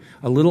in there,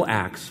 a little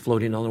axe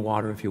floating on the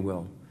water, if you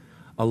will.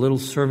 A little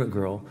servant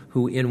girl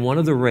who in one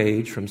of the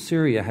raids from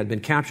Syria had been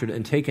captured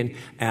and taken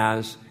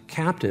as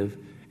captive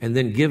and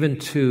then given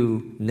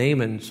to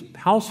Naaman's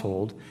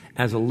household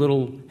as a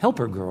little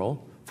helper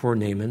girl for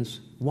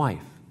Naaman's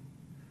wife.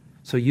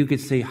 So you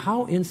could say,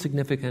 how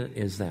insignificant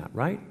is that,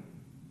 right?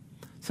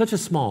 Such a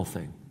small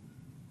thing.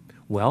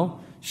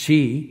 Well,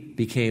 she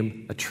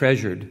became a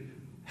treasured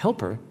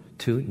helper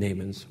to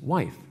Naaman's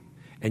wife.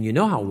 And you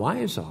know how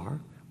wives are.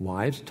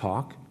 Wives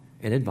talk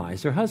and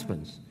advise their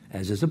husbands,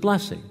 as is a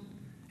blessing.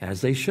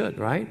 As they should,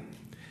 right?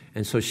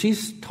 And so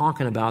she's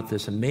talking about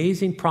this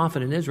amazing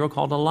prophet in Israel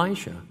called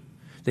Elisha,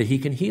 that he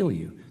can heal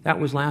you. That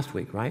was last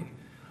week, right?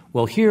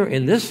 Well, here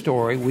in this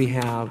story, we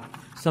have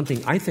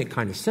something I think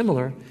kind of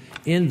similar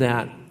in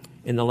that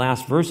in the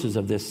last verses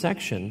of this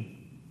section,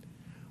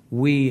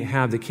 we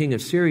have the king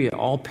of Syria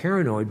all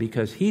paranoid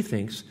because he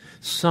thinks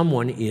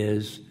someone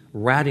is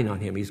ratting on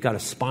him. He's got a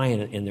spy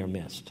in their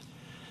midst.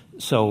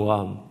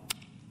 So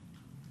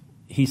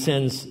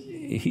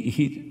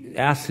he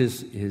asks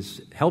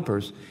his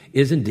helpers,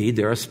 is indeed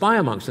there a spy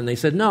amongst them? And they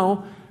said,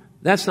 no,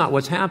 that's not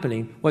what's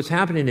happening. What's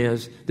happening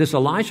is this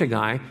Elisha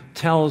guy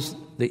tells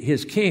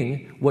his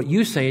king what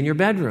you say in your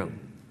bedroom.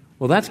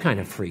 Well, that's kind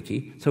of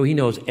freaky. So he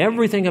knows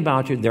everything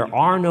about you. There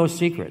are no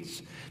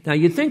secrets. Now,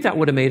 you'd think that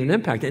would have made an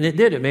impact, and it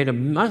did. It made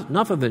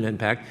enough of an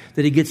impact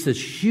that he gets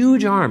this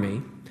huge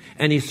army,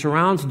 and he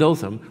surrounds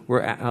Dothan,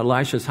 where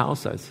Elisha's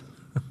house is.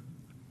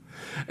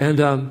 And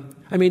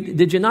I mean,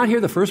 did you not hear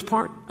the first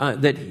part?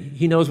 That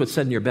he knows what's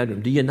said in your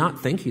bedroom. Do you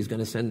not think he's going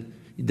to send...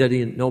 Did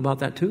he know about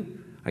that too?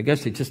 I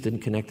guess he just didn't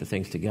connect the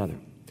things together.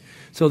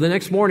 So the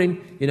next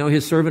morning,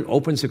 his servant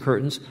opens the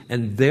curtains,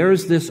 and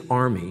there's this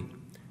army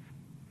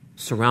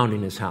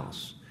surrounding his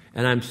house.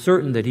 And I'm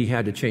certain that he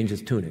had to change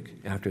his tunic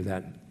after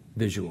that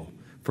visual.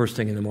 First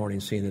thing in the morning,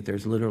 seeing that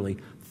there's literally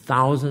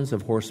thousands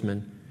of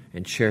horsemen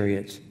and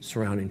chariots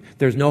surrounding.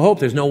 There's no hope.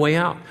 There's no way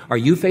out. Are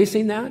you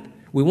facing that?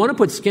 We want to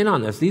put skin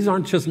on this. These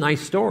aren't just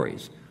nice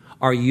stories.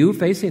 Are you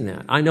facing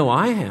that? I know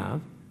I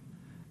have,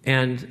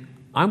 and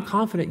I'm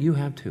confident you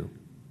have too.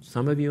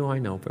 Some of you I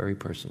know very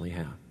personally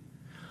have.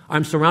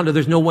 I'm surrounded.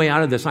 There's no way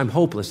out of this. I'm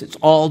hopeless. It's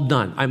all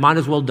done. I might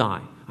as well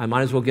die. I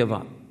might as well give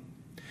up.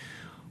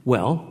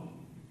 Well,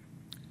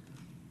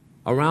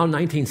 around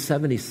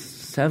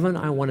 1977,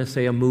 I want to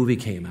say, a movie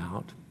came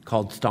out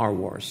called Star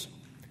Wars.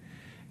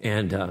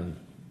 And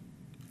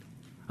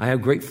I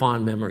have great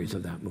fond memories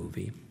of that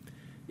movie.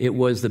 It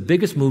was the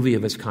biggest movie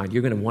of its kind.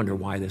 You're going to wonder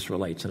why this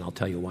relates, and I'll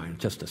tell you why in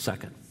just a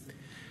second.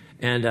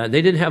 And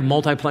they didn't have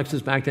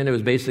multiplexes back then. It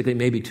was basically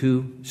maybe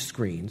 2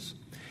 screens.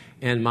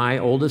 And my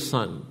oldest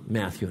son,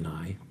 Matthew, and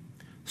I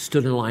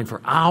stood in line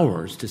for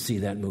hours to see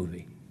that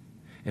movie.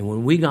 And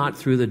when we got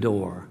through the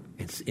door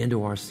and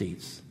into our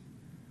seats,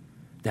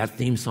 that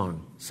theme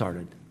song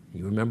started.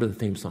 You remember the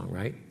theme song,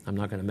 right? I'm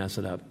not going to mess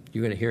it up.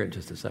 You're going to hear it in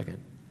just a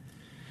second.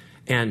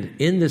 And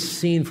in this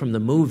scene from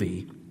the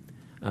movie,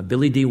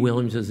 Billy D.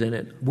 Williams is in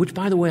it, which,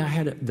 by the way, I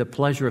had the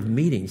pleasure of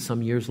meeting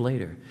some years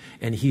later.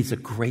 And he's a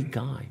great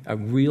guy, a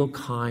real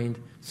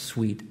kind,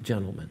 sweet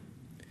gentleman.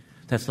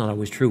 That's not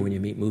always true when you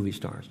meet movie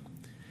stars.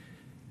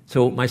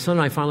 So my son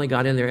and I finally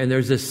got in there, and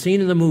there's this scene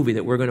in the movie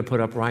that we're going to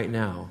put up right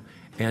now.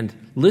 And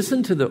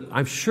listen to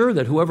I'm sure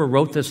that whoever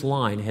wrote this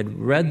line had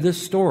read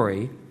this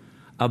story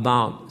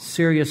about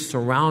Syria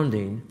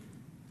surrounding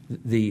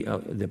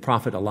the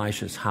prophet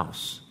Elisha's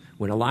house.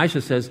 When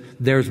Elisha says,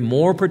 there's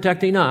more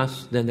protecting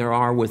us than there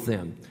are with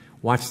them.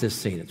 Watch this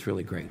scene. It's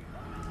really great.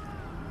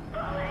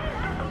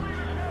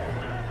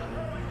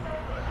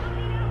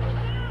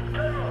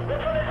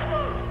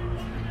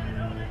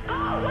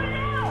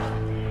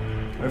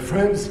 My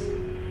friends,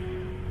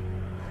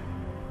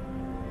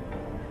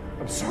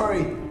 I'm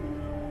sorry.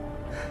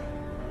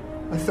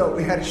 I thought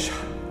we had a shot.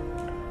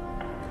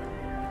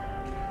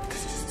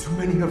 There's just too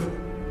many of them.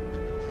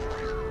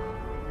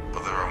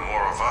 But there are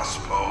more of us,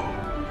 Poe.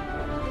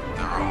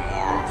 There are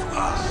more of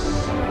us.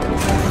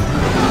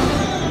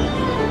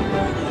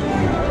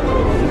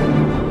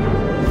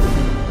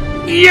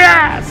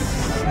 Yes!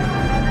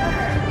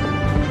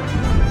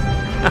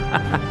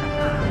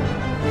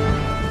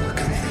 Look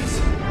at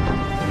this.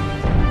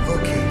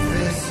 Look at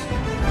this.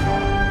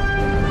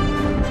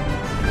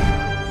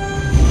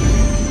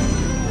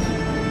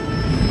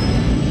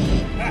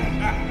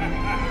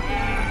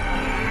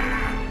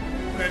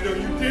 Brando,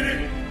 you did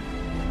it!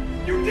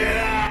 You did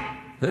it!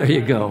 There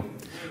you go.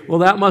 Well,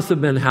 that must have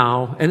been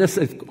how, and it's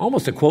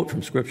almost a quote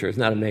from Scripture.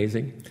 Isn't that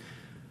amazing?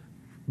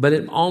 But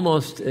it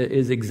almost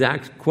is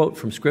exact quote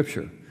from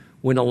Scripture.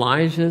 When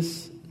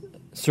Elijah's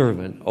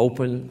servant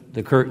opened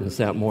the curtains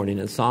that morning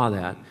and saw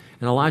that,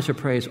 and Elisha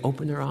prays,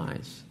 open their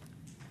eyes.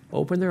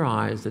 Open their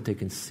eyes that they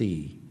can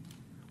see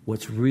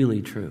what's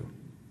really true.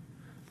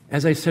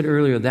 As I said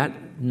earlier,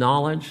 that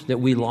knowledge that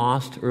we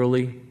lost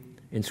early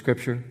in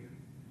Scripture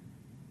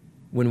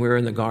when we were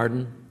in the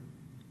garden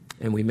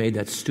and we made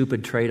that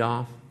stupid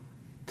trade-off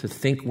to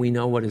think we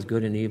know what is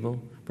good and evil.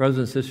 Brothers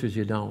and sisters,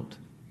 you don't.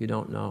 You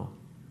don't know.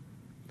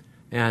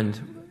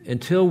 And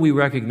until we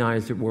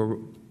recognize that we're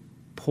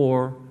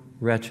poor,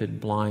 wretched,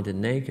 blind, and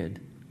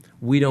naked,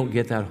 we don't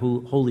get that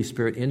Holy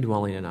Spirit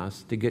indwelling in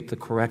us to get the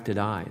corrected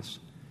eyes.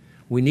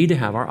 We need to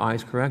have our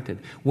eyes corrected.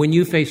 When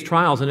you face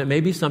trials, and it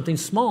may be something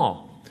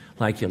small,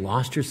 like you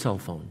lost your cell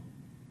phone,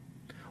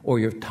 or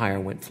your tire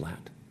went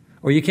flat,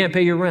 or you can't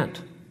pay your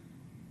rent,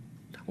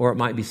 or it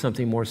might be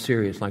something more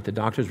serious, like the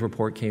doctor's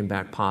report came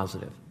back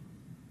positive,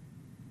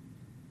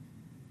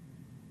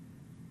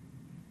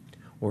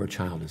 or a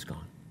child is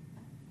gone.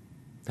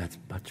 That's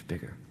much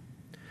bigger.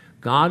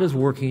 God is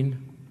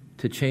working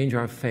to change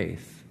our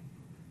faith,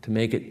 to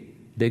make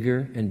it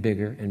bigger and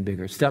bigger and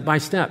bigger, step by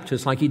step,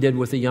 just like he did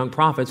with the young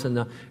prophets and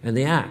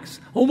the axe.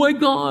 Oh my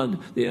God,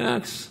 the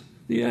axe,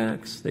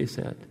 they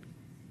said.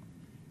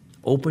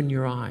 Open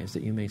your eyes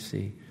that you may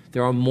see.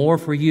 There are more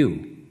for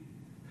you.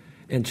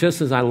 And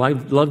just as I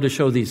love to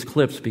show these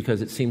clips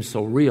because it seems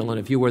so real, and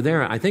if you were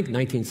there, I think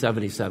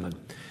 1977,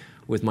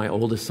 with my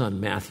oldest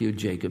son, Matthew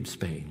Jacob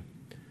Spain,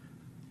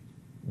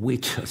 we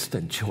just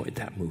enjoyed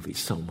that movie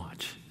so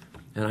much.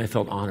 And I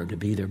felt honored to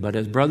be there. But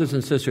as brothers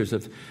and sisters,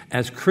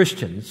 as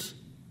Christians,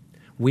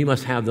 we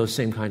must have those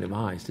same kind of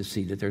eyes to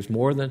see that there's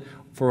more than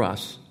for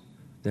us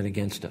than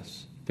against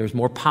us. There's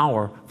more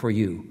power for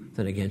you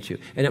than against you.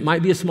 And it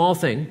might be a small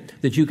thing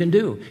that you can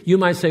do. You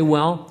might say,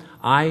 well,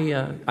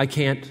 I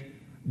can't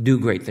do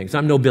great things.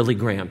 I'm no Billy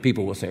Graham,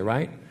 people will say,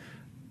 right?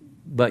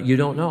 But you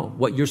don't know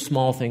what your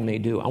small thing may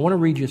do. I want to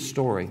read you a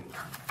story,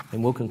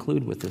 and we'll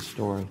conclude with this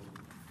story.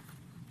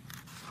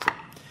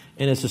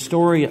 And it's a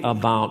story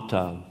about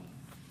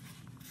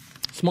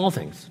small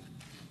things.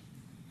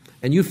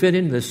 And you fit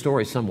into this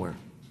story somewhere.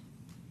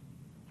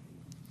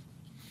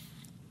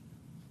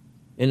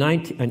 In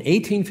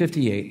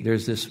 1858,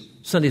 there's this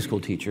Sunday school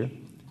teacher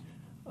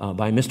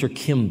by Mr.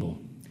 Kimball.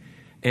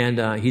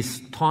 And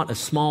he's taught a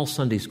small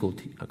Sunday school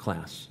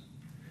class,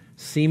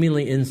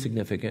 seemingly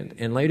insignificant.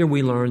 And later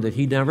we learned that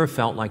he never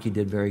felt like he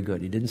did very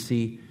good. He didn't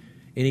see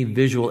any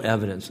visual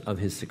evidence of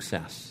his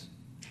success.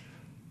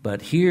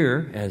 But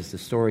here, as the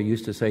story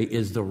used to say,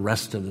 is the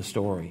rest of the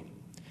story.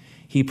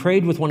 he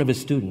prayed with one of his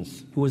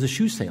students who was a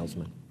shoe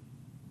salesman.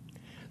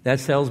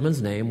 That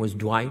salesman's name was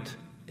Dwight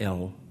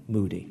L.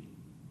 Moody.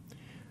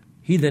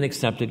 He then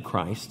accepted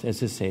Christ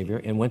as his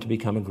Savior and went to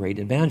become a great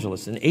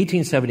evangelist. In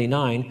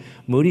 1879,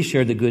 Moody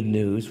shared the good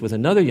news with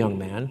another young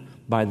man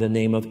by the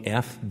name of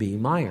F.B.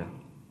 Meyer.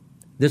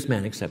 This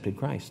man accepted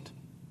Christ.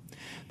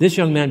 This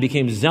young man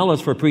became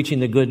zealous for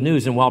preaching the good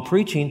news, and while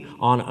preaching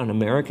on an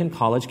American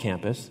college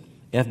campus,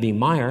 F.B.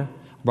 Meyer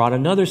brought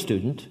another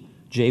student,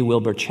 J.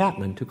 Wilbur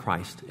Chapman, to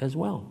Christ as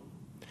well.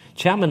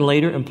 Chapman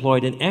later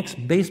employed an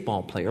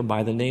ex-baseball player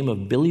by the name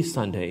of Billy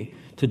Sunday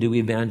to do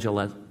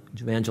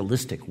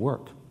evangelistic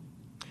work.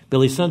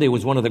 Billy Sunday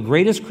was one of the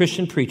greatest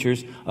Christian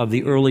preachers of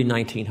the early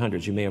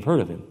 1900s. You may have heard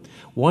of him.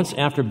 Once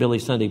after Billy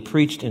Sunday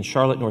preached in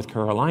Charlotte, North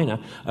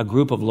Carolina, a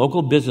group of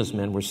local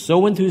businessmen were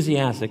so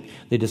enthusiastic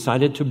they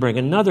decided to bring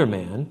another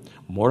man,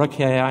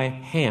 Mordecai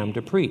Ham,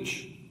 to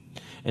preach.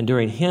 And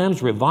during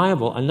Ham's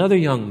revival, another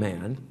young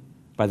man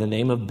by the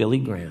name of Billy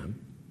Graham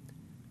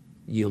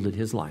yielded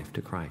his life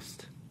to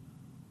Christ.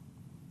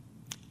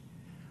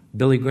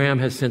 Billy Graham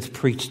has since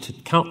preached to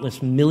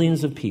countless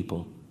millions of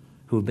people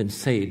who have been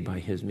saved by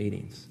his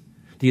meetings.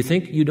 Do you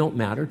think you don't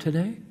matter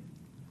today?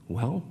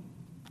 Well,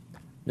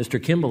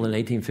 Mr. Kimball in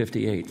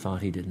 1858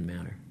 thought he didn't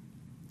matter.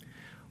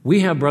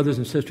 We have brothers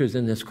and sisters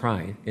in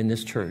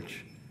this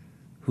church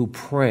who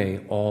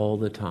pray all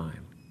the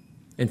time.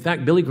 In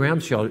fact, Billy Graham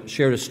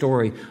shared a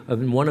story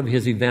of in one of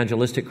his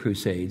evangelistic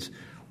crusades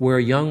where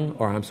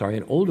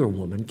an older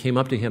woman came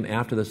up to him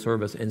after the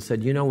service and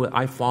said, "You know what,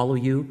 I follow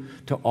you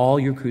to all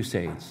your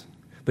crusades."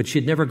 But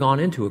she'd never gone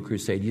into a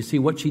crusade. You see,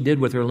 what she did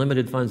with her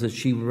limited funds is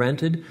she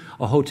rented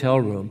a hotel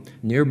room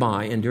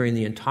nearby, and during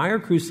the entire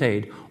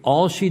crusade,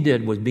 all she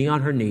did was be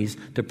on her knees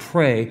to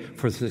pray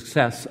for the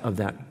success of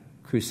that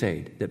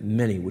crusade, that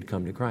many would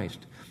come to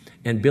Christ.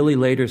 And Billy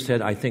later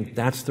said, "I think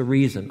that's the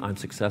reason I'm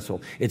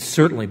successful. It's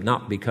certainly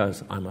not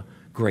because I'm a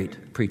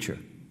great preacher."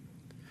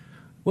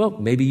 Well,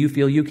 maybe you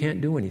feel you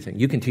can't do anything.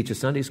 You can teach a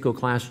Sunday school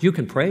class. You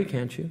can pray,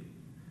 can't you?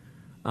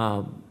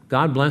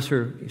 God bless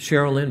her,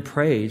 Cheryl Lynn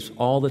prays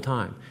all the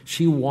time.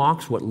 She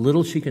walks what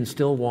little she can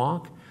still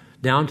walk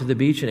down to the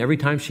beach, and every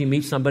time she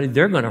meets somebody,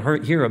 they're going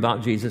to hear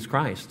about Jesus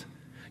Christ.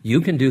 You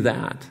can do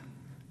that.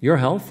 You're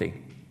healthy,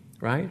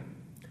 right?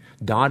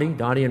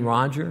 Dottie and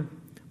Roger,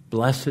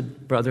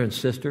 blessed brother and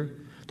sister.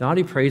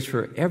 Dottie prays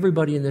for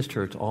everybody in this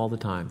church all the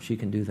time. She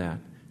can do that.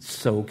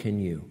 So can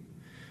you.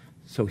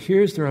 So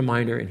here's the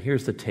reminder and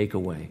here's the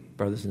takeaway,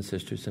 brothers and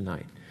sisters,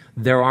 tonight.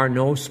 There are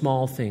no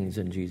small things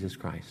in Jesus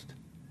Christ.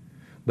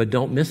 But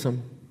don't miss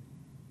them.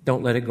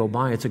 Don't let it go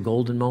by. It's a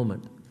golden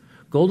moment.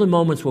 Golden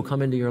moments will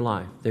come into your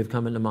life. They've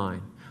come into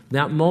mine.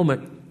 That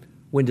moment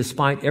when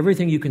despite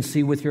everything you can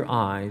see with your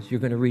eyes,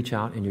 you're going to reach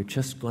out and you're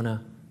just going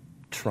to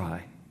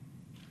try.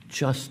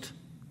 Just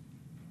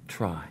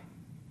try.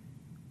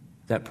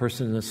 That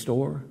person in the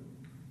store,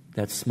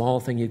 that small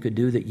thing you could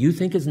do that you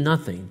think is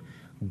nothing,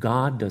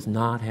 God does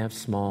not have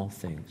small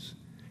things.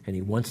 And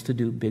He wants to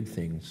do big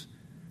things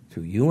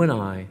through you and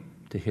I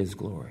to His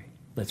glory.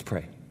 Let's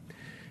pray.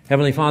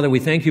 Heavenly Father, we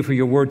thank you for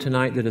your word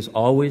tonight that is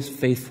always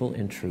faithful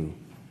and true.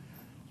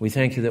 We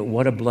thank you that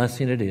what a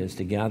blessing it is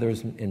to gather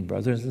in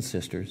brothers and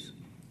sisters,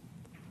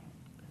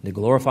 to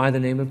glorify the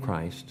name of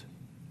Christ,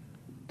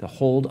 to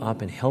hold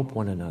up and help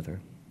one another,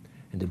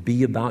 and to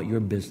be about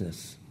your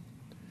business.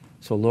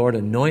 So, Lord,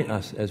 anoint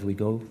us as we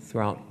go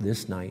throughout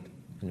this night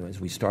and as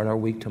we start our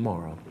week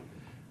tomorrow,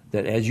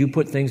 that as you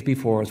put things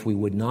before us, we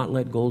would not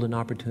let golden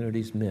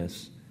opportunities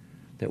miss,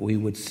 that we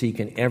would seek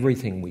in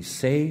everything we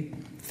say,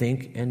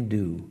 think, and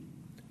do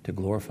to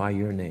glorify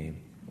your name.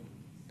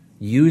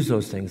 Use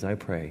those things, I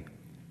pray,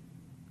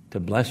 to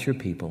bless your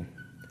people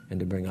and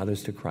to bring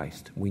others to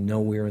Christ. We know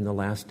we're in the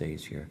last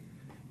days here.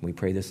 We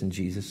pray this in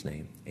Jesus'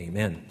 name.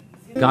 Amen.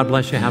 God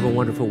bless you. Have a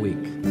wonderful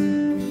week.